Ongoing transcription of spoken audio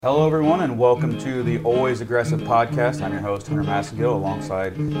Hello, everyone, and welcome to the Always Aggressive podcast. I'm your host, Hunter Massengill,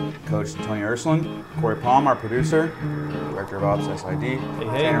 alongside Coach Tony Ursuline, Corey Palm, our producer, Director of Ops SID,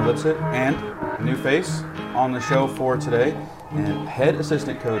 Tanner Lipset, and a new face on the show for today, and Head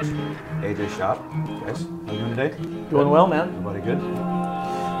Assistant Coach AJ Shop. Guys, how are you doing today? Doing well, man. Everybody good?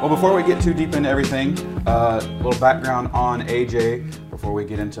 Well, before we get too deep into everything, a little background on AJ before we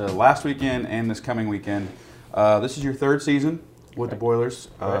get into last weekend and this coming weekend. This is your third season with the Boilers.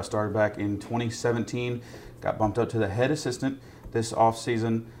 Started back in 2017, got bumped up to the head assistant this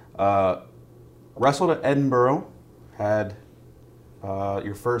offseason. Wrestled at Edinboro, had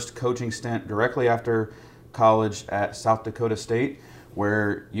your first coaching stint directly after college at South Dakota State,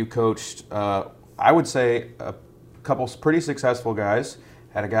 where you coached, I would say, a couple pretty successful guys.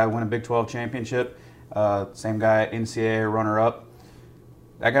 Had a guy win a Big 12 championship, same guy, NCAA runner-up.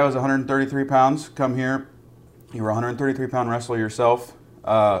 That guy was 133 pounds, come here. You were a 133-pound wrestler yourself.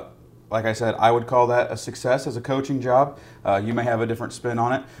 Like I said, I would call that a success as a coaching job. You may have a different spin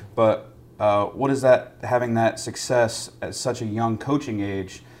on it, but what is that, having that success at such a young coaching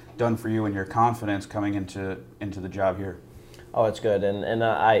age, done for you and your confidence coming into the job here? Oh, it's good, and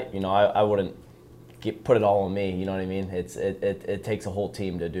I wouldn't put it all on me. You know what I mean? It takes a whole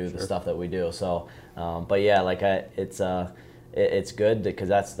team to do the stuff that we do. So, but yeah, it's good because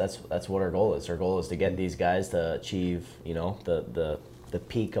that's what our goal is. Our goal is to get these guys to achieve, the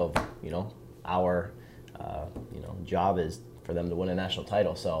peak of, our, job is for them to win a national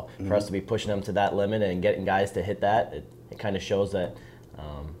title. So for us to be pushing them to that limit and getting guys to hit that, it kind of shows that,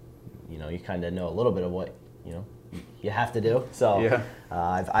 you kind of know a little bit of what, you have to do. So yeah.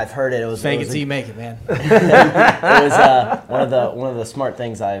 I've heard it. It was fake it till you make it, man. It was one of the smart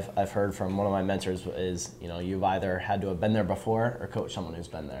things I've heard from one of my mentors is you've either had to have been there before or coach someone who's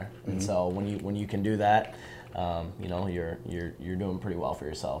been there. And so when you can do that, you're doing pretty well for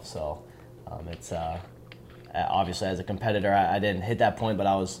yourself. So it's obviously as a competitor I didn't hit that point, but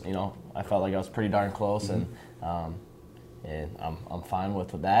I was I felt like I was pretty darn close and I'm fine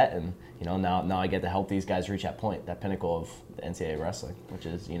with that, and now I get to help these guys reach that point, that pinnacle of the NCAA wrestling, which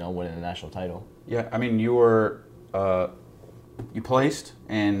is winning a national title. Yeah, I mean you were you placed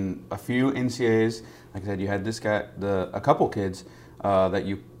in a few NCAAs. Like I said, you had a couple kids that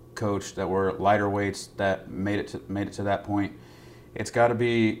you coached that were lighter weights that made it to that point. It's got to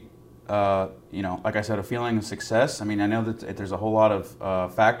be like I said, a feeling of success. I mean, I know that there's a whole lot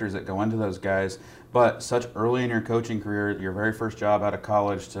of factors that go into those guys, but such early in your coaching career, your very first job out of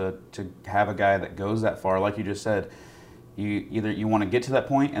college, to have a guy that goes that far, like you just said, you want to get to that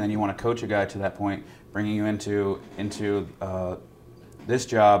point, and then you want to coach a guy to that point, bringing you into this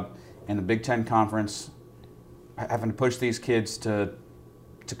job in the Big Ten Conference, having to push these kids to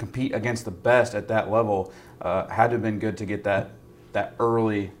compete against the best at that level, had to have been good to get that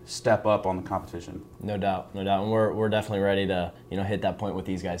early step up on the competition. No doubt. And we're definitely ready to hit that point with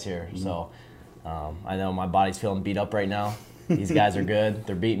these guys here. So I know my body's feeling beat up right now. These guys are good.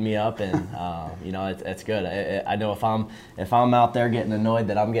 They're beating me up, and it's good. I know if I'm out there getting annoyed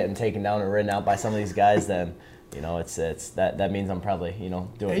that I'm getting taken down and ridden out by some of these guys, then it's that means I'm probably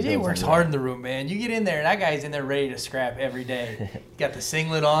doing. AJ works hard in the room, man. You get in there, and that guy's in there ready to scrap every day. Got the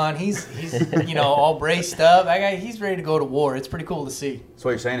singlet on. He's all braced up. That guy, he's ready to go to war. It's pretty cool to see. So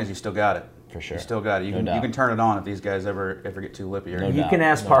what you're saying is you still got it. For sure. You still got it. You can turn it on if these guys ever get too lippy. You can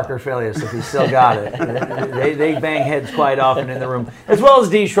ask Parker Filius if he's still got it. they bang heads quite often in the room, as well as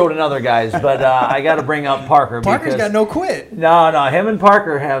D. Schroed and other guys. But I got to bring up Parker. Parker's got no quit. No, him and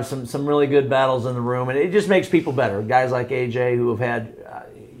Parker have some really good battles in the room, and it just makes people better. Guys like AJ who have had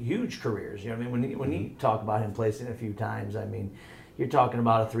huge careers. I mean, when you talk about him placing a few times, I mean, you're talking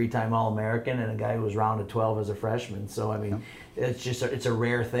about a 3-time All-American and a guy who was rounded 12 as a freshman. So, I mean, it's a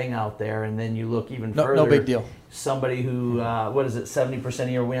rare thing out there. And then you look even further. No big deal. Somebody who, 70% of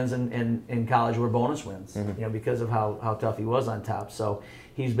your wins in college were bonus wins, because of how tough he was on top. So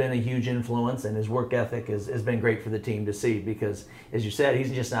he's been a huge influence, and his work ethic has been great for the team to see because, as you said, he's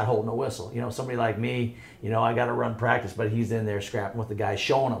just not holding a whistle. Somebody like me, I got to run practice, but he's in there scrapping with the guys,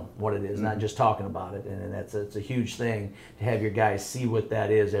 showing them what it is, not just talking about it. And it's a huge thing to have your guys see what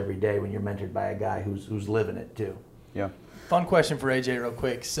that is every day when you're mentored by a guy who's living it too. Yeah. Fun question for AJ real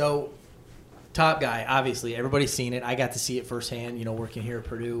quick. So, top guy, obviously, everybody's seen it. I got to see it firsthand, working here at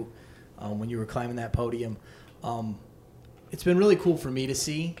Purdue when you were climbing that podium. It's been really cool for me to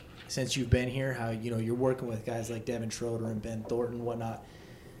see since you've been here how, you're working with guys like Devin Schroeder and Ben Thornton and whatnot.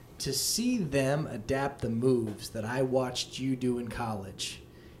 To see them adapt the moves that I watched you do in college,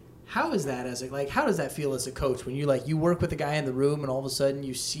 how is that how does that feel as a coach when you work with a guy in the room and all of a sudden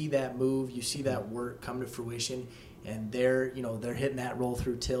you see that move, you see that work come to fruition, and they're hitting that roll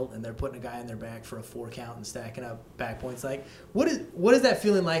through tilt, and they're putting a guy in their back for a 4 count and stacking up back points. Like, what is that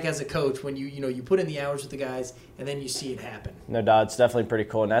feeling like as a coach when you put in the hours with the guys and then you see it happen? No doubt, it's definitely pretty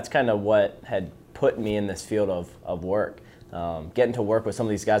cool, and that's kind of what had put me in this field of work. Getting to work with some of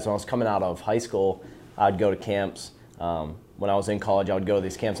these guys when I was coming out of high school, I'd go to camps. When I was in college, I would go to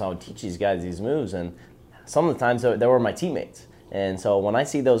these camps and I would teach these guys these moves, and some of the times they were my teammates. And so when I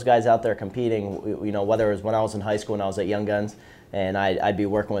see those guys out there competing, whether it was when I was in high school and I was at Young Guns, and I'd be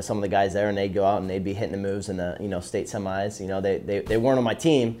working with some of the guys there, and they'd go out and they'd be hitting the moves in the state semis. They weren't on my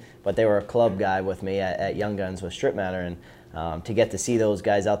team, but they were a club guy with me at Young Guns with Strip Matter, and to get to see those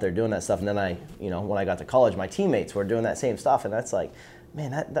guys out there doing that stuff. And then when I got to college, my teammates were doing that same stuff, and that's like,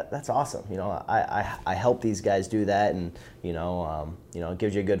 man, that's awesome. I help these guys do that, and it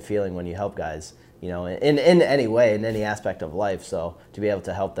gives you a good feeling when you help guys, in any way, in any aspect of life. So to be able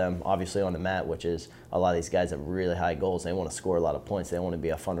to help them, obviously on the mat, which is a lot of these guys have really high goals. They want to score a lot of points. They want to be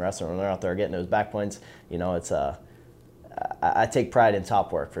a fun wrestler, and they're out there getting those back points. It's I take pride in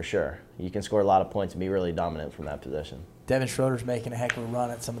top work for sure. You can score a lot of points and be really dominant from that position. Devin Schroeder's making a heck of a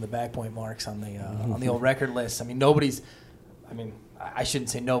run at some of the back point marks on the old record list. I shouldn't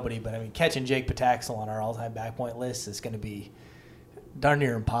say nobody, but catching Jake Pataxel on our all-time back point list is going to be darn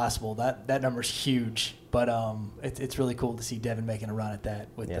near impossible. That number's huge, but it's really cool to see Devin making a run at that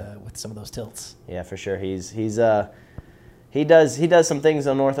with some of those tilts. Yeah, for sure. He does some things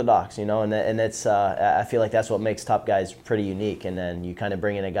unorthodox, and it's I feel like that's what makes top guys pretty unique. And then you kind of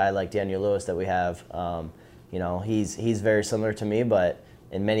bring in a guy like Daniel Lewis that we have. He's very similar to me, but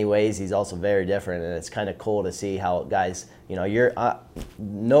in many ways he's also very different, and it's kind of cool to see how guys,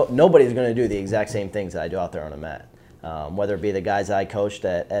 nobody's going to do the exact same things that I do out there on a mat. Whether it be the guys I coached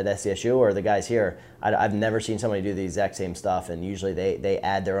at SCSU or the guys here, I've never seen somebody do the exact same stuff, and usually they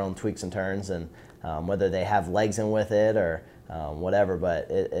add their own tweaks and turns, and whether they have legs in with it or whatever. But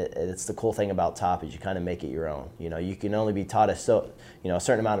it's the cool thing about top is you kind of make it your own. You can only be taught a certain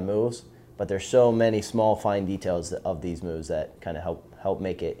amount of moves, but there's so many small fine details of these moves that kind of help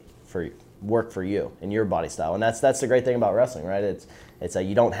make it work for you and your body style. And that's the great thing about wrestling, right? It's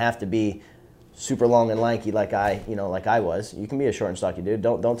you don't have to be super long and lanky like I was. You can be a short and stocky dude.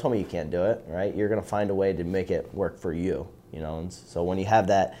 Don't tell me you can't do it, right? You're gonna find a way to make it work for you, And so when you have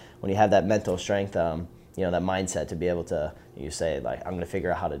that mental strength, that mindset to be able to, you say like, I'm gonna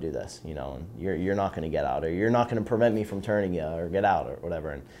figure out how to do this, and you're not gonna get out, or you're not gonna prevent me from turning you or get out or whatever.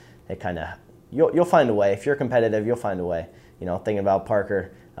 And it kind of you'll find a way. If you're competitive, you'll find a way. Thinking about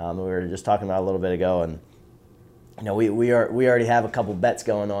Parker, we were just talking about a little bit ago, and we already have a couple bets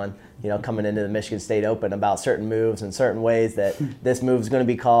going on, coming into the Michigan State Open about certain moves and certain ways that this move's going to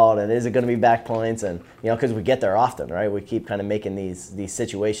be called, and is it going to be back points, and because we get there often, right? We keep kind of making these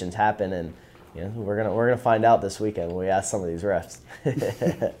situations happen, and we're gonna find out this weekend when we ask some of these refs.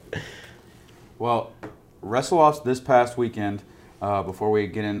 Well, wrestle-offs this past weekend. Before we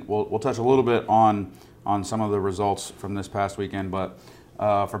get in, we'll touch a little bit on some of the results from this past weekend, but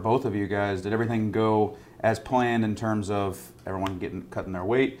for both of you guys, did everything go as planned in terms of everyone cutting their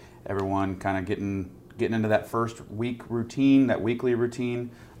weight, everyone kind of getting into that first week routine, that weekly routine?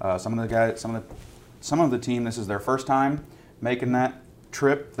 Some of the team, this is their first time making that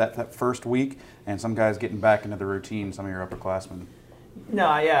trip, that first week, and some guys getting back into the routine, some of your upperclassmen.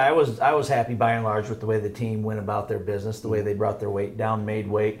 No, yeah, I was happy by and large with the way the team went about their business, the way they brought their weight down, made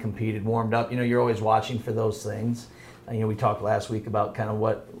weight, competed, warmed up. You're always watching for those things. We talked last week about kind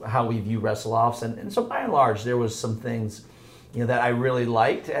of how we view wrestle-offs, and so by and large there was some things that I really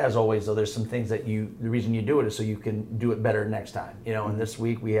liked. As always, though, there's some things that the reason you do it is so you can do it better next time. And this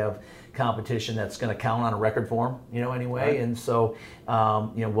week we have competition that's going to count on a record form, anyway. Right. And so,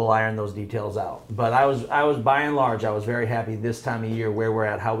 we'll iron those details out. But I was by and large, I was very happy this time of year where we're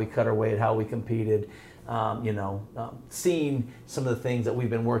at, how we cut our weight, how we competed. Seeing some of the things that we've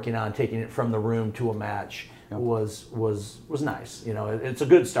been working on, taking it from the room to a match was nice. It's a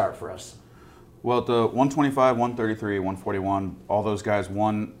good start for us. Well, at the 125, 133, 141, all those guys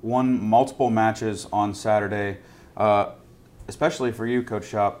won multiple matches on Saturday. Especially for you, Coach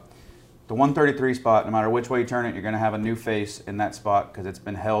Shop, the 133 spot, no matter which way you turn it, you're going to have a new face in that spot because it's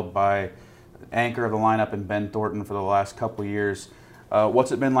been held by the anchor of the lineup in Ben Thornton for the last couple of years.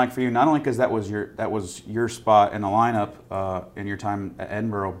 What's it been like for you? Not only because that was your spot in the lineup in your time at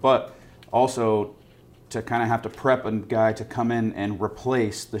Edinboro, but also to kind of have to prep a guy to come in and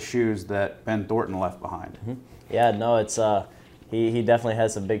replace the shoes that Ben Thornton left behind. Mm-hmm. Yeah, no, it's he definitely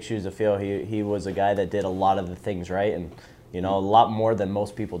has some big shoes to fill. He was a guy that did a lot of the things right, and a lot more than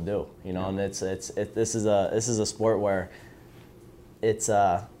most people do. And this is a sport where it's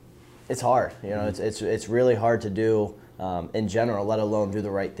it's hard. You know, it's really hard to do in general, let alone do the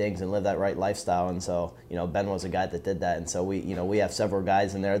right things and live that right lifestyle. And so, you know, Ben was a guy that did that. And so we have several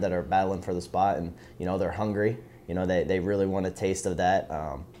guys in there that are battling for the spot, and you know, they're hungry. You know, they really want a taste of that.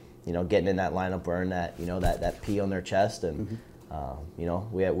 You know, getting in that lineup, wearing that, you know, that P on their chest, and you know,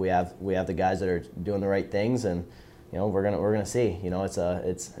 we have the guys that are doing the right things, and you know, we're gonna see. You know,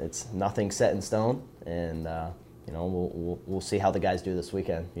 it's nothing set in stone, and you know, we'll see how the guys do this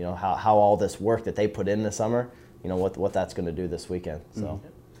weekend. You know, how all this work that they put in the summer, you know, what that's going to do this weekend. So,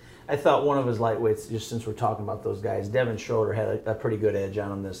 I thought one of his lightweights, just since we're talking about those guys, Devin Schroeder had a pretty good edge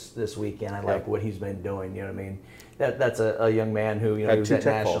on him this weekend. I like what he's been doing. You know what I mean? That's a young man who, you know, Had he was 2 at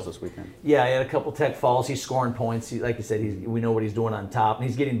tech nationals falls this weekend. Yeah, he had a couple tech falls. He's scoring points. Like you said, we know what he's doing on top, and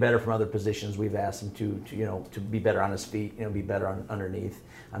he's getting better from other positions. We've asked him to be better on his feet, you know, be better on underneath,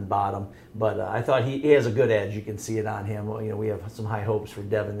 on bottom. But I thought he has a good edge. You can see it on him. You know, we have some high hopes for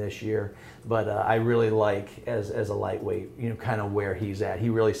Devin this year, but I really like as a lightweight, you know, kind of where he's at. He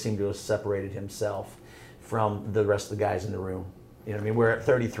really seemed to have separated himself from the rest of the guys in the room. You know what I mean? We're at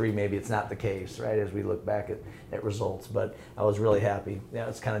 33, maybe it's not the case, right, as we look back at results. But I was really happy. Yeah,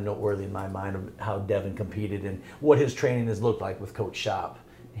 it's kind of noteworthy in my mind of how Devin competed and what his training has looked like with Coach Schaap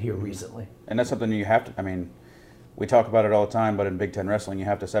here recently. And that's something you have to, I mean, we talk about it all the time, but in Big Ten wrestling, you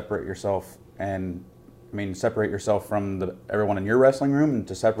have to separate yourself separate yourself from everyone in your wrestling room, and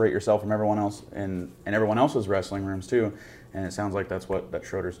to separate yourself from everyone else in everyone else's wrestling rooms too. And it sounds like that's what that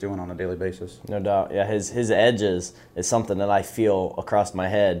Schroeder's doing on a daily basis. no doubt, yeah, his edges is something that I feel across my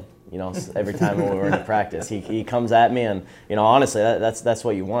head. You know, every time when we're in practice, he comes at me, and you know, honestly, that's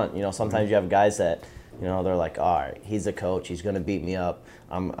what you want. You know, sometimes you have guys that, you know, they're like, all right, he's a coach, he's going to beat me up.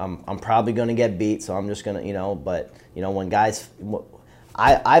 I'm probably going to get beat, so I'm just going to, you know. But you know, when guys,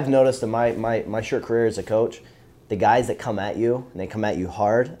 I've noticed in my short career as a coach, the guys that come at you, and they come at you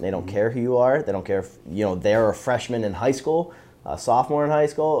hard, and they don't care who you are. They don't care if, you know, they're a freshman in high school, a sophomore in high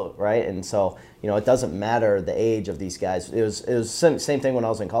school, right? And so, you know, it doesn't matter the age of these guys. It was same thing when I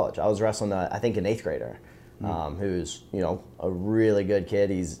was in college. I was wrestling, I think, an 8th grader, who's, you know, a really good kid.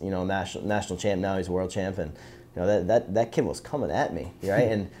 He's, you know, national champ now. He's a world champ, and you know, that kid was coming at me,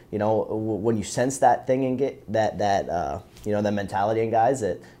 right? And you know, when you sense that thing and get that you know, that mentality in guys,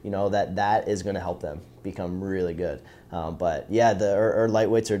 that you know that is going to help them become really good. But yeah, our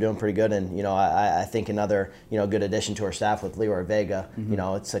lightweights are doing pretty good, and you know, I think another, you know, good addition to our staff with Leroy Vega. You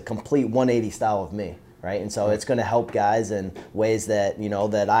know, it's a complete 180 style of me, right? And so it's going to help guys in ways that, you know,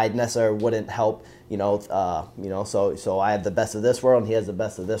 that I necessarily wouldn't help. You know, so I have the best of this world, and he has the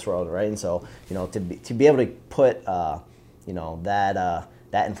best of this world, right? And so, you know, to be able to put you know,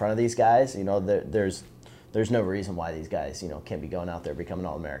 that in front of these guys, you know, there's no reason why these guys, you know, can't be going out there becoming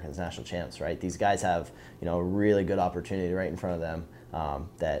All-Americans, national champs, right? These guys have, you know, a really good opportunity right in front of them,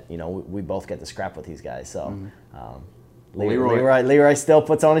 that, you know, we both get to scrap with these guys. So Leroy still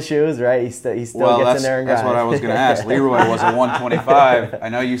puts on his shoes, right? He still gets in there and grinds. That's what I was going to ask. Leroy was a 125. I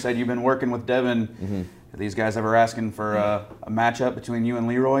know you said you've been working with Devin. Are these guys ever asking for a matchup between you and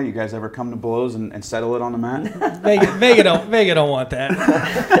Leroy? You guys ever come to blows and settle it on the mat? Vega don't want that.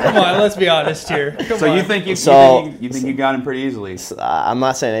 Come on, let's be honest here. Come on. You think you got him pretty easily? I'm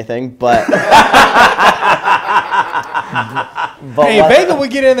not saying anything, but hey, Vega would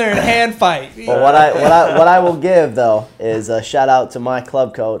get in there and hand fight. But what I will give though is a shout out to my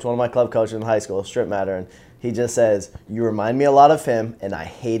club coach, one of my club coaches in high school, Strip Matter, and he just says, "You remind me a lot of him, and I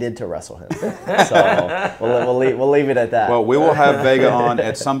hated to wrestle him." So we'll leave it at that. Well, we will have Vega on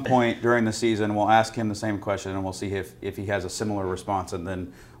at some point during the season. We'll ask him the same question, and we'll see if he has a similar response, and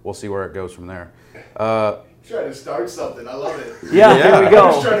then we'll see where it goes from there. Trying to start something. I love it. Yeah, here we go.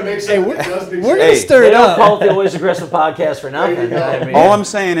 I'm just trying to make something that does make We're sense. gonna stir They it don't up. call it the Always Aggressive Podcast for nothing. I mean, All I'm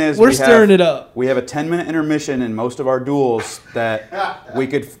saying is We're stirring it up. We have a 10-minute intermission in most of our duels that we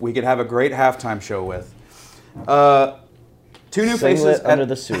could have a great halftime show with. Two new faces under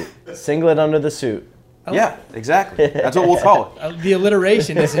the suit. Singlet under the suit. Yeah, exactly. That's what we'll call it. The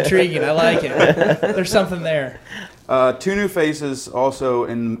alliteration is intriguing. I like it. There's something there. Two new faces also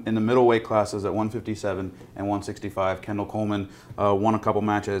in the middleweight classes at 157 and 165. Kendall Coleman won a couple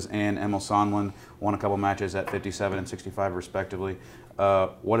matches, and Emil Sondland won a couple matches at 57 and 65 respectively.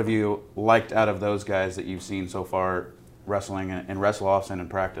 What have you liked out of those guys that you've seen so far wrestling in wrestle-offs and in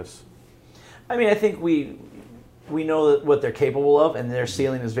practice? I mean, I think we know what they're capable of, and their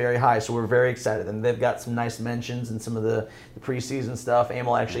ceiling is very high, so we're very excited. And they've got some nice mentions in some of the preseason stuff.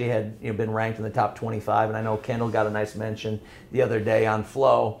 Emil actually had been ranked in the top 25, and I know Kendall got a nice mention the other day on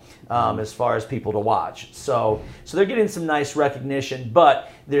Flow as far as people to watch. So they're getting some nice recognition, but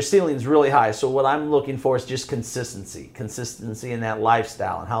their ceiling is really high. So what I'm looking for is just consistency in that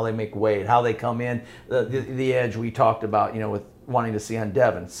lifestyle and how they make weight, how they come in. The edge we talked about, with wanting to see on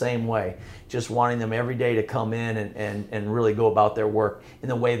Devin, same way. Just wanting them every day to come in and really go about their work in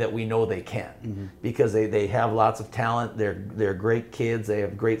the way that we know they can, because they have lots of talent. They're great kids. They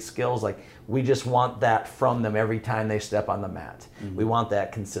have great skills. Like, we just want that from them every time they step on the mat. We want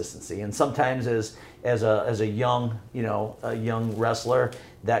that consistency. And sometimes as a young wrestler,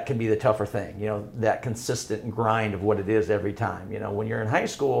 that can be the tougher thing. That consistent grind of what it is every time. When you're in high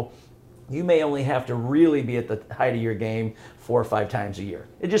school, you may only have to really be at the height of your game 4 or 5 times a year.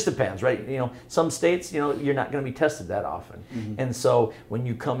 It just depends, right? Some states, you're not going to be tested that often. And so when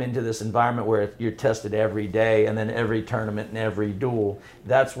you come into this environment where you're tested every day and then every tournament and every duel,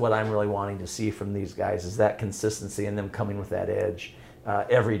 that's what I'm really wanting to see from these guys, is that consistency and them coming with that edge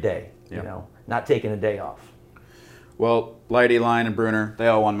every day, not taking a day off. Well, Leidy, Line, and Bruner, they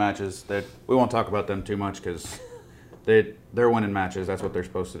all won matches. We won't talk about them too much because they're winning matches. That's what they're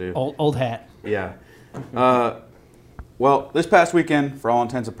supposed to do. Old hat. Yeah. Well, this past weekend, for all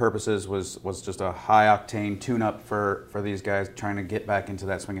intents and purposes, was just a high-octane tune-up for these guys trying to get back into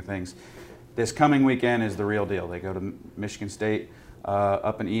that swing of things. This coming weekend is the real deal. They go to Michigan State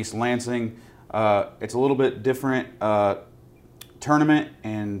up in East Lansing. It's a little bit different tournament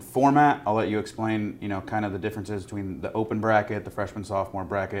and format. I'll let you explain, kind of the differences between the open bracket, the freshman sophomore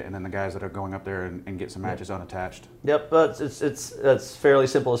bracket, and then the guys that are going up there and get some matches unattached. Yep, but it's fairly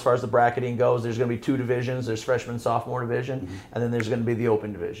simple as far as the bracketing goes. There's going to be 2 divisions. There's freshman sophomore division, and then there's going to be the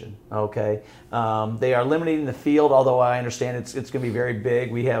open division. Okay, they are limiting the field, although I understand it's going to be very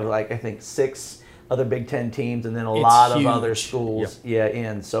big. We have I think 6 other Big Ten teams, and then a lot of other schools. Yep.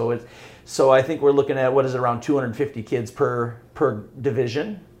 In so I think we're looking at around 250 kids per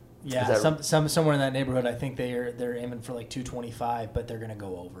division. Yeah, somewhere in that neighborhood. I think they're aiming for 225, but they're going to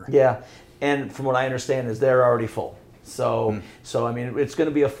go over. Yeah, and from what I understand is they're already full. So I mean, it's going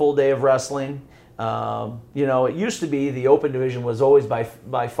to be a full day of wrestling. It used to be the open division was always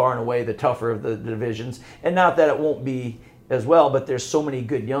by far and away the tougher of the divisions, and not that it won't be as well, but there's so many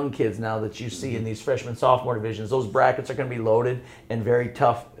good young kids now that you see in these freshman sophomore divisions. Those brackets are going to be loaded and very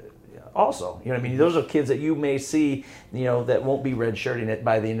tough. Also, those are kids that you may see, that won't be redshirting it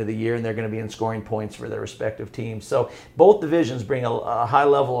by the end of the year, and they're going to be in scoring points for their respective teams. So both divisions bring a high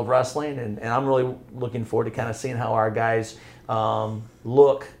level of wrestling, and I'm really looking forward to kind of seeing how our guys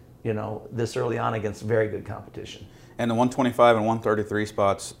look, this early on against very good competition. And the 125 and 133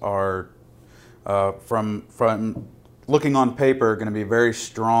 spots are, from looking on paper, going to be very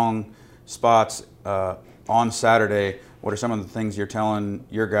strong spots on Saturday. What are some of the things you're telling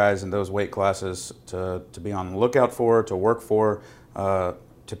your guys in those weight classes to be on the lookout for, to work for,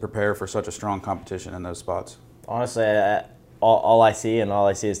 to prepare for such a strong competition in those spots? Honestly, all I see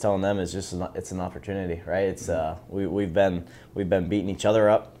is telling them is just it's an opportunity, right? It's we've been beating each other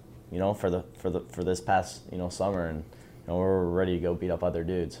up, for this past summer, and we're ready to go beat up other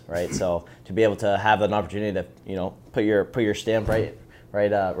dudes, right? So to be able to have an opportunity to put your stamp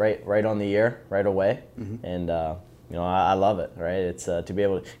right on the year right away, and I love it, right? It's to be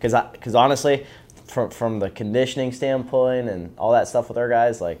able to, because honestly, from the conditioning standpoint and all that stuff with our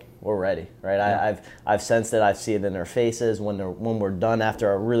guys, we're ready, right? Yeah. I've sensed it. I see it in their faces when we're done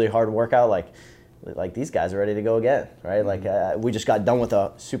after a really hard workout. Like these guys are ready to go again, right? We just got done with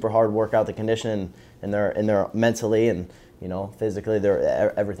a super hard workout. The conditioning and they're mentally and physically,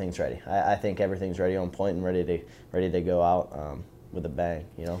 everything's ready. I think everything's ready on point and ready to go out with a bang,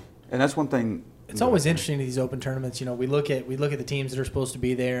 And that's one thing. It's always interesting to these open tournaments. We look at the teams that are supposed to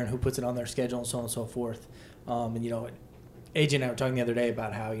be there and who puts it on their schedule and so on and so forth. And AJ and I were talking the other day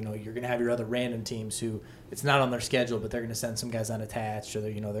about how you're going to have your other random teams who it's not on their schedule, but they're going to send some guys unattached, or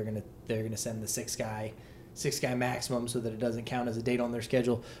they're going to send the six guy maximum so that it doesn't count as a date on their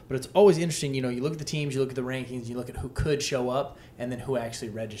schedule. But it's always interesting. You look at the teams, you look at the rankings, you look at who could show up, and then who actually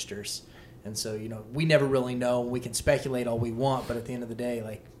registers. And so we never really know. We can speculate all we want, but at the end of the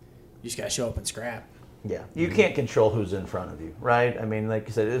day, you just got to show up and scrap. Yeah, you can't control who's in front of you, right? I mean, like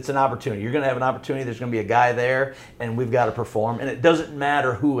you said, it's an opportunity. You're going to have an opportunity. There's going to be a guy there, and we've got to perform. And it doesn't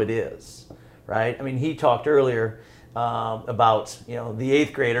matter who it is, right? I mean, he talked earlier about the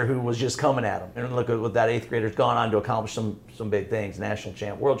 8th grader who was just coming at him. And look at what that 8th grader's gone on to accomplish some big things, national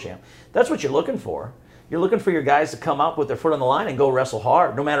champ, world champ. That's what you're looking for. You're looking for your guys to come up with their foot on the line and go wrestle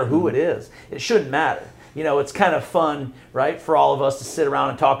hard, no matter who it is. It shouldn't matter. It's kind of fun, right, for all of us to sit around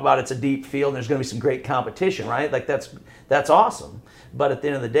and talk about it's a deep field and there's going to be some great competition, right? That's awesome. But at the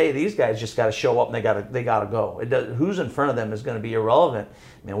end of the day, these guys just got to show up and they got to go. Who's in front of them is going to be irrelevant.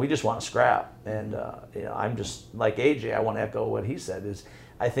 We just want to scrap. And I'm just like AJ. I want to echo what he said.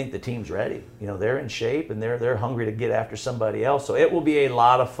 I think the team's ready. You know, they're in shape and they're hungry to get after somebody else. So it will be a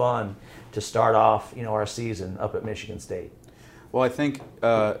lot of fun to start off, you know, our season up at Michigan State. Well, I think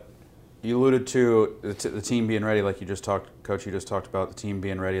you alluded to the team being ready, like you just talked, Coach. You just talked about the team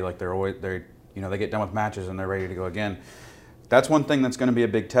being ready, like they get done with matches and they're ready to go again. That's one thing that's going to be a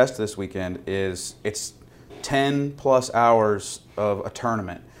big test this weekend. Is it's 10 plus hours of a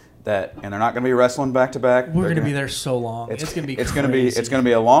tournament and they're not going to be wrestling back to back. We're going to be there so long. It's going to be crazy. It's going to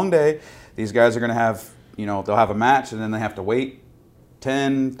be a long day. These guys are going to have, they'll have a match and then they have to wait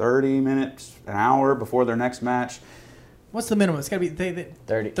 10, 30 minutes, an hour before their next match. What's the minimum? It's got to be 30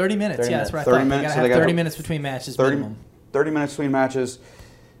 minutes. 30 yeah, that's what I 30 thought. minutes, They got to have 30 minutes between matches minimum. 30 minutes between matches.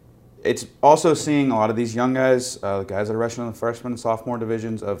 It's also seeing a lot of these young guys, the guys that are wrestling in the freshman and sophomore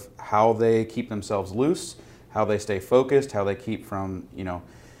divisions, of how they keep themselves loose, how they stay focused, how they keep from,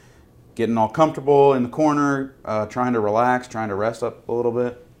 getting all comfortable in the corner, trying to relax, trying to rest up a little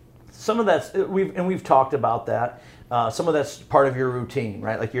bit. Some of that's we've talked about that. Some of that's part of your routine,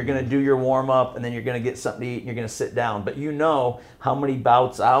 right? Like you're going to do your warm up, and then you're going to get something to eat, and you're going to sit down. But you know how many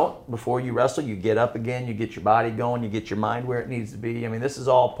bouts out before you wrestle, you get up again, you get your body going, you get your mind where it needs to be. I mean, this is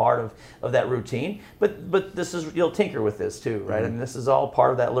all part of that routine. But this is, you'll tinker with this too, right? Mm-hmm. I mean, this is all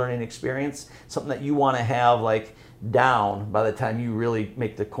part of that learning experience. Something that you want to have like down by the time you really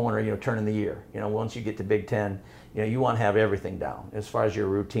make the corner, turn in the year. Once you get to Big Ten. You want to have everything down as far as your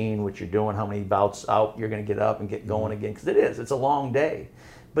routine, what you're doing, how many bouts out you're going to get up and get going again, because it's a long day.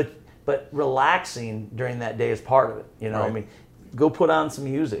 But relaxing during that day is part of it. Right. I mean, go put on some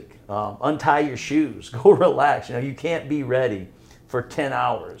music, untie your shoes, go relax. You can't be ready for 10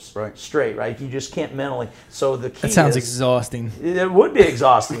 hours straight, right? You just can't mentally. So the key. That sounds exhausting. It would be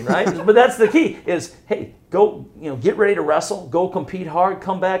exhausting, right? But that's the key. Is hey, go, get ready to wrestle, go compete hard,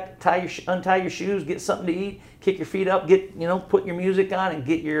 come back, untie your shoes, get something to eat, kick your feet up, put your music on, and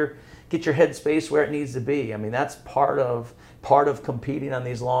get your headspace where it needs to be. I mean, that's part of competing on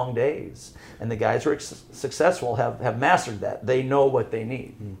these long days. And the guys who are successful have mastered that. They know what they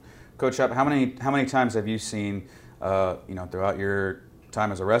need. Coach Schaap, how many times have you seen, throughout your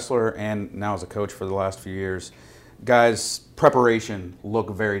time as a wrestler and now as a coach for the last few years, guys' preparation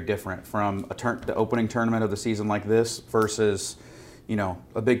look very different from the opening tournament of the season like this versus,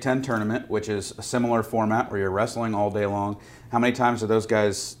 a Big Ten tournament, which is a similar format where you're wrestling all day long? How many times do those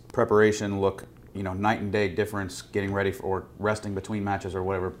guys' preparation look, night and day difference getting ready or resting between matches or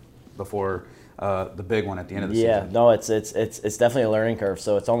whatever before the big one at the end of the season? Yeah, no, it's definitely a learning curve.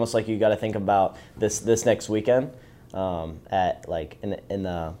 So it's almost like you got to think about this next weekend at like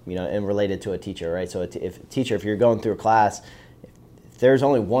in related to a teacher, right? So if you're going through a class, if there's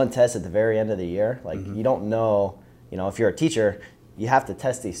only one test at the very end of the year, like you don't know, if you're a teacher, you have to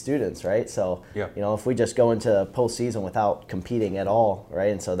test these students, right? So, if we just go into postseason without competing at all,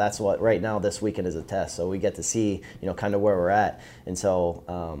 right? And so that's what right now this weekend is a test. So we get to see, kind of where we're at. And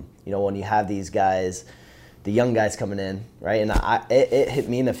so, when you have these guys, the young guys coming in, right? And it hit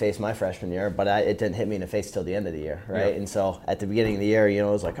me in the face my freshman year, but it didn't hit me in the face till the end of the year, right? Yep. And so at the beginning of the year, it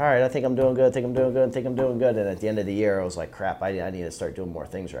was like, all right, I think I'm doing good, And at the end of the year, I was like, crap, I need to start doing more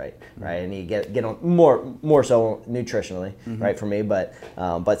things right? I need to get on more so nutritionally, right, for me. But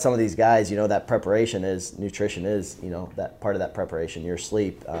some of these guys, that nutrition is, that part of that preparation, your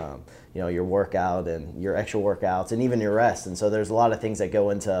sleep, your workout and your extra workouts and even your rest. And so there's a lot of things that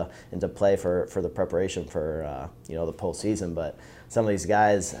go into play for the preparation for the postseason. But some of these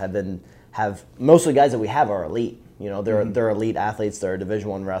guys most of the guys that we have are elite. They're elite athletes. They're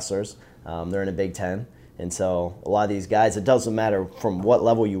Division I wrestlers. They're in a Big Ten. And so a lot of these guys, it doesn't matter from what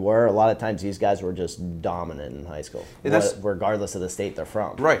level you were. A lot of times these guys were just dominant in high school, regardless of the state they're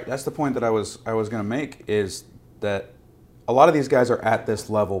from. Right. That's the point that I was going to make, is that a lot of these guys are at this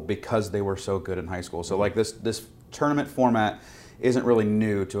level because they were so good in high school. So like this tournament format isn't really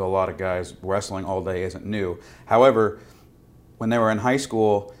new to a lot of guys. Wrestling all day isn't new. However, when they were in high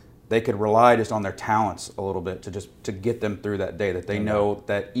school, they could rely just on their talents a little bit to get them through that day, that they know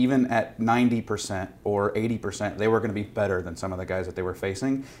that even at 90% or 80%, they were going to be better than some of the guys that they were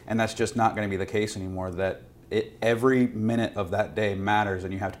facing. And that's just not going to be the case anymore, that every minute of that day matters,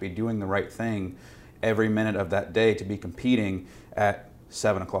 and you have to be doing the right thing every minute of that day to be competing at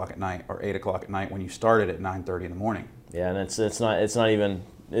 7 o'clock at night or 8 o'clock at night when you started at 9:30 in the morning. Yeah, and it's not even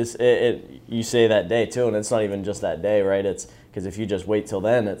you say that day too, and it's not even just that day, right? It's because if you just wait till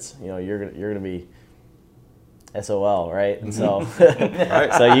then, it's you're gonna be SOL, right? And so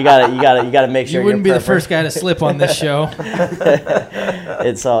so you gotta make sure you wouldn't be the first guy to slip on this show.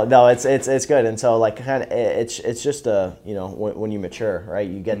 It's good, and so like kind of it's just when you mature, right?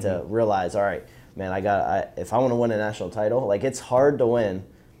 You get to realize, all right, man, if I want to win a national title, like it's hard to win.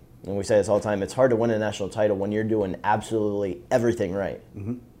 And we say this all the time. It's hard to win a national title when you're doing absolutely everything right.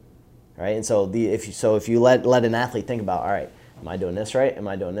 Mm-hmm. Right, and so if you let an athlete think about, all right, am I doing this right? Am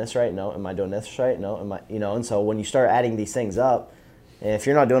I doing this right? No. Am I doing this right? No. Am I, and so when you start adding these things up, and if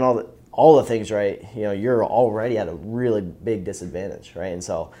you're not doing all the things right, you're already at a really big disadvantage, right? And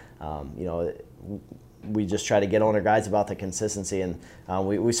so, we just try to get on our guys about the consistency, and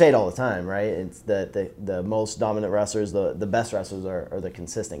we say it all the time, right? It's the most dominant wrestlers, the best wrestlers are the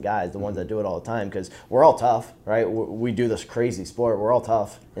consistent guys, the ones that do it all the time, because we're all tough, right? We do this crazy sport. We're all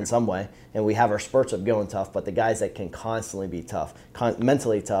tough in some way, and we have our spurts of going tough, but the guys that can constantly be tough,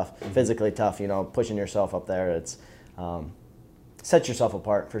 mentally tough, physically tough, pushing yourself up there, it's sets yourself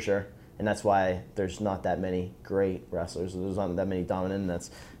apart for sure. And that's why there's not that many great wrestlers. There's not that many dominant. And that's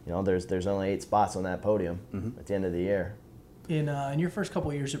there's only 8 spots on that podium at the end of the year. In your first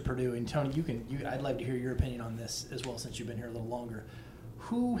couple of years at Purdue, and Tony, I'd like to hear your opinion on this as well, since you've been here a little longer.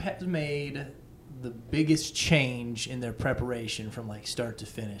 Who has made the biggest change in their preparation from like start to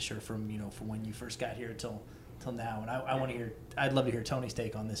finish, or from from when you first got here till now? And I'd love to hear Tony's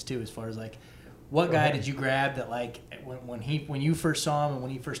take on this too, as far as like, what guy did you grab that like when you first saw him and when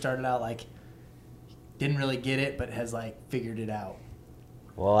he first started out, like didn't really get it but has like figured it out?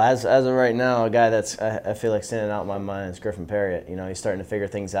 Well, as of right now, a guy that's I feel like standing out in my mind is Griffin Parriott. He's starting to figure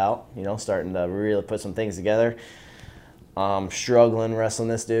things out. Starting to really put some things together. Struggling wrestling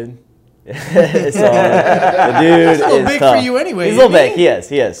this dude. So the dude He's a little big tough. for you anyway. He's a little big. He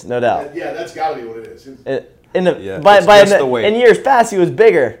is, no doubt. Yeah, that's got to be what it is. In years past, he was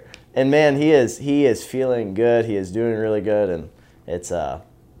bigger. And man, he is feeling good. He is doing really good, and it's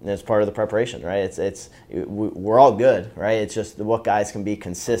part of the preparation, right? We're all good, right? It's just what guys can be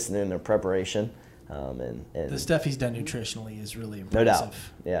consistent in their preparation, and the stuff he's done nutritionally is really impressive. No doubt,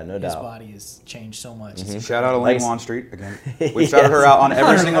 yeah, no doubt. His body has changed so much. Mm-hmm. Shout out Elaine Longstreet again. We've shouted her out on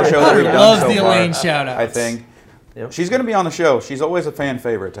every single show that we've done loves so the far. Elaine shout outs. I think. Yep. She's going to be on the show. She's always a fan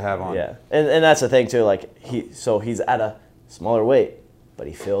favorite to have on. Yeah, and that's the thing too. Like he's at a smaller weight, but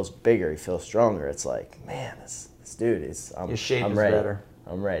he feels bigger. He feels stronger. It's like, man, this dude is. His shape I'm is ready. better.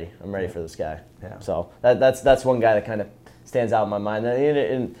 I'm ready for this guy. Yeah. So that's one guy that kind of stands out in my mind.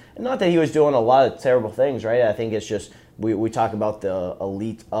 And not that he was doing a lot of terrible things, right? I think it's just we talk about the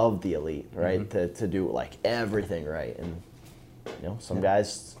elite of the elite, right? To do like everything right. And some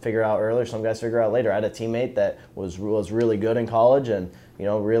guys figure out earlier, some guys figure out later. I had a teammate that was really good in college, and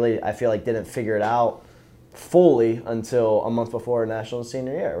really I feel like didn't figure it out fully until a month before national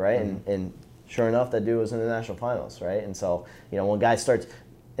senior year, right? And sure enough, that dude was in the national finals, right? And so when guy starts,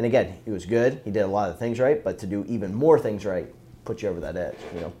 and again, he was good, he did a lot of things right, but to do even more things right, put you over that edge,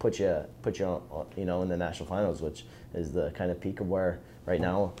 put you on, in the national finals, which is the kind of peak of where right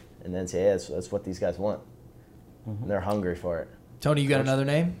now in the NCAA, that's what these guys want. And they're hungry for it. Tony, you got another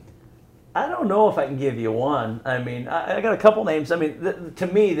name? I don't know if I can give you one. I mean, I got a couple names. I mean, to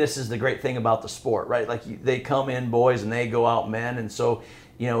me, this is the great thing about the sport, right? Like they come in boys and they go out men, and so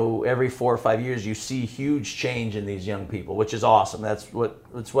every 4 or 5 years you see huge change in these young people, which is awesome. That's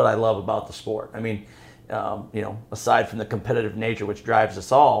what I love about the sport. I mean, aside from the competitive nature which drives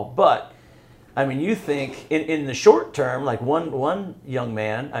us all, but I mean, you think in the short term, like one young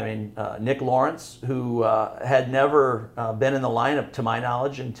man, I mean, Nick Lawrence, who had never been in the lineup to my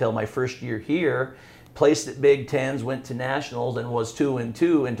knowledge until my first year here, placed at Big Tens, went to nationals, and was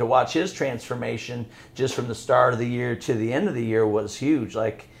 2-2. And to watch his transformation just from the start of the year to the end of the year was huge.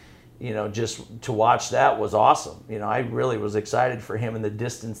 Like, just to watch that was awesome. I really was excited for him and the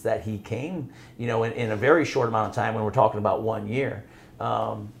distance that he came, in a very short amount of time when we're talking about 1 year.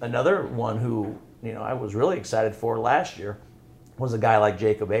 Another one who I was really excited for last year was a guy like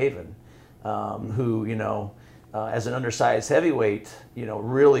Jacob Avon, who as an undersized heavyweight,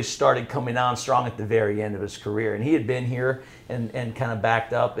 really started coming on strong at the very end of his career. And he had been here and kind of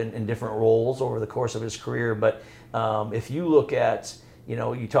backed up in different roles over the course of his career. But if you look at,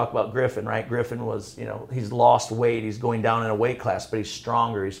 you talk about Griffin, right? Griffin was, he's lost weight. He's going down in a weight class, but he's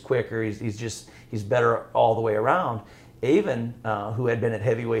stronger. He's quicker. He's better all the way around. Avon, who had been at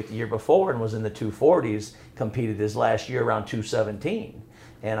heavyweight the year before and was in the 240s, competed his last year around 217.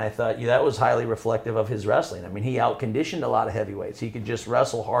 And I thought that was highly reflective of his wrestling. I mean, he out-conditioned a lot of heavyweights. He could just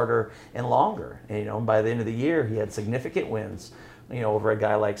wrestle harder and longer. And, by the end of the year, he had significant wins, over a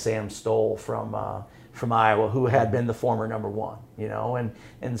guy like Sam Stoll from Iowa, who had been the former number one,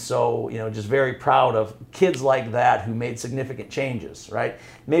 and so, just very proud of kids like that who made significant changes, right?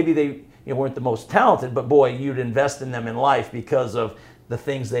 Maybe they weren't the most talented, but boy, you'd invest in them in life because of the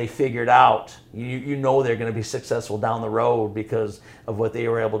things they figured out, you know they're going to be successful down the road because of what they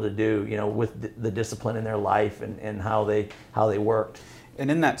were able to do, you know, with the discipline in their life and how they worked. And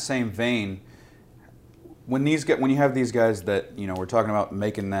in that same vein, when you have these guys that, you know, we're talking about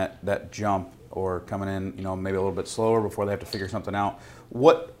making that jump or coming in, you know, maybe a little bit slower before they have to figure something out,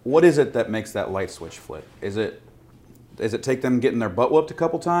 what is it that makes that light switch flip? Is it take them getting their butt whooped a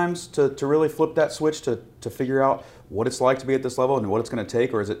couple times to really flip that switch to figure out what it's like to be at this level and what it's going to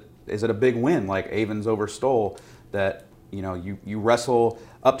take, or is it a big win like Avens over Stoll that, you know, you wrestle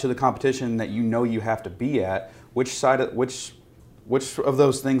up to the competition that you know you have to be at? Which of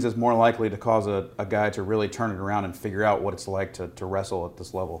those things is more likely to cause a guy to really turn it around and figure out what it's like to wrestle at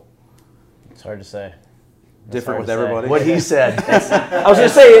this level? It's hard to say. Different with everybody. What he said. I was going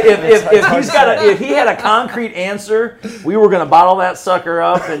to say, if he had a concrete answer, we were going to bottle that sucker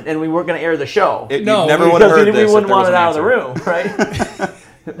up and we weren't going to air the show. You never would have heard this. We wouldn't want it out of the room, right?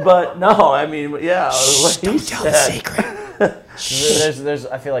 But no, I mean, yeah. Don't tell the secret.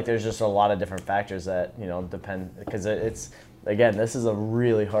 I feel like there's just a lot of different factors that, you know, depend, because it's, again, this is a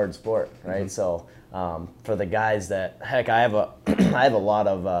really hard sport, right? So for the guys that, heck, I have a lot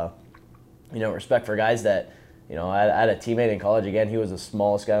of you know, respect for guys that, you know, I had a teammate in college. Again, he was the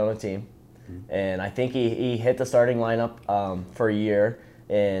smallest guy on the team, and I think he hit the starting lineup for a year,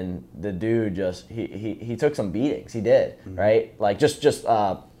 and the dude just he took some beatings. He did, right? Like just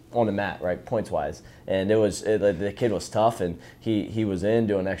on the mat, right, points wise, and the kid was tough, and he was in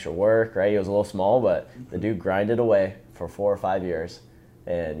doing extra work, right? He was a little small, but the dude grinded away for 4 or 5 years.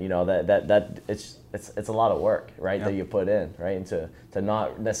 And you know that it's a lot of work, right? Yep. That you put in, right? And to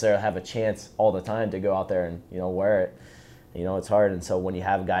not necessarily have a chance all the time to go out there and, you know, wear it, you know, it's hard. And so when you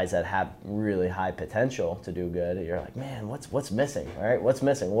have guys that have really high potential to do good, you're like, man, what's missing, right? What's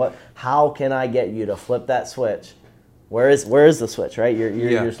missing? How can I get you to flip that switch? Where is the switch, right?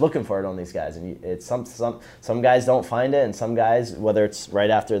 You're just looking for it on these guys, and it's some guys don't find it, and some guys, whether it's right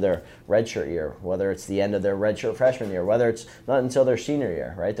after their redshirt year, whether it's the end of their redshirt freshman year, whether it's not until their senior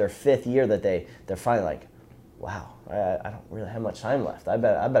year, right, their 5th year that they're finally like, wow, I don't really have much time left. I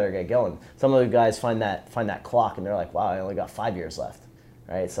better get going. Some of the guys find that clock, and they're like, wow, I only got 5 years left,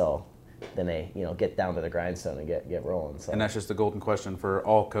 right? So then they, you know, get down to the grindstone and get rolling. So. And that's just the golden question for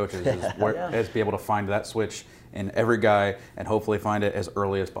all coaches is be able to find that switch in every guy and hopefully find it as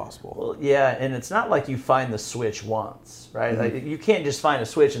early as possible. Well, yeah, and it's not like you find the switch once, right? Like, you can't just find a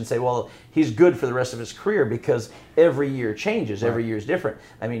switch and say, well, he's good for the rest of his career, because every year changes. Every year is different.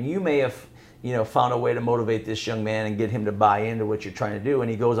 I mean, you may have, you know, found a way to motivate this young man and get him to buy into what you're trying to do,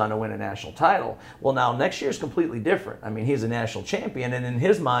 and he goes on to win a national title. Well, now next year is completely different. I mean, he's a national champion, and in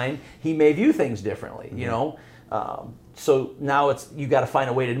his mind, he may view things differently, you know? So now you got to find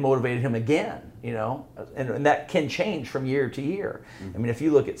a way to motivate him again, you know, and that can change from year to year. I mean, if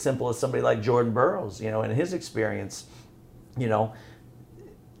you look at simple as somebody like Jordan Burroughs, you know, in his experience, you know,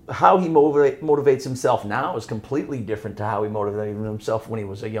 how he motivates himself now is completely different to how he motivated himself when he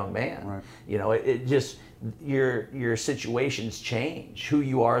was a young man. Right. You know, it just, your situations change. Who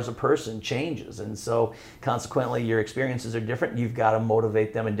you are as a person changes. And so consequently, your experiences are different. You've got to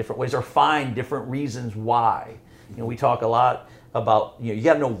motivate them in different ways or find different reasons why. You know, we talk a lot about, you know, you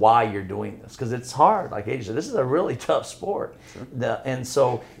got to know why you're doing this, because it's hard. Like AJ said, this is a really tough sport. Sure. And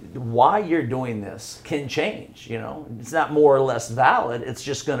so why you're doing this can change, you know. It's not more or less valid. It's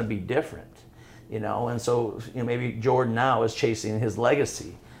just going to be different, you know. And so, you know, maybe Jordan now is chasing his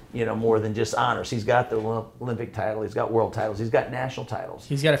legacy, you know, more than just honors. He's got the Olympic title. He's got world titles. He's got national titles.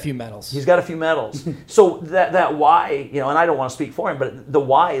 He's got a few medals. So that why, you know, and I don't want to speak for him, but the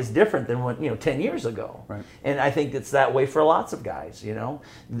why is different than what, you know, 10 years ago. Right. And I think it's that way for lots of guys, you know.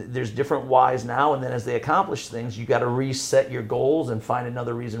 There's different whys now, and then as they accomplish things, you got to reset your goals and find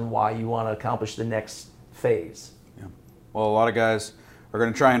another reason why you want to accomplish the next phase. Yeah. Well, a lot of guys are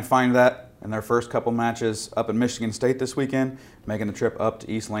going to try and find that in their first couple matches up in Michigan State this weekend, making the trip up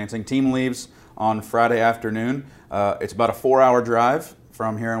to East Lansing. Team leaves on Friday afternoon. It's about a 4-hour drive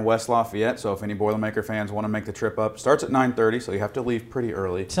from here in West Lafayette, so if any Boilermaker fans want to make the trip up, starts at 9:30, so you have to leave pretty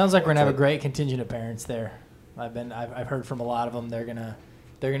early. Sounds like we're gonna have a great contingent of parents there. I've heard from a lot of them. They're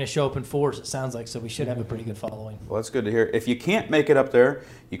gonna show up in force. It sounds like, so we should have a pretty good following. Well, that's good to hear. If you can't make it up there,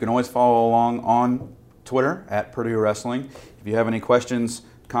 you can always follow along on Twitter at Purdue Wrestling. If you have any questions,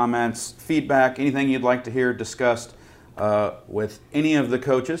 comments, feedback, anything you'd like to hear discussed with any of the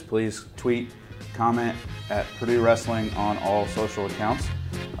coaches, please tweet, comment at Purdue Wrestling on all social accounts.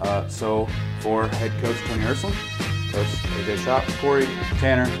 So for head coach Tony Ursuline, Coach AJ Schopp, Corey,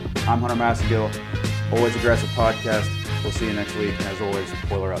 Tanner, I'm Hunter Massengill. Always Aggressive Podcast. We'll see you next week. And as always,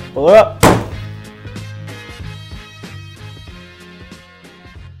 Boiler Up. Boiler up.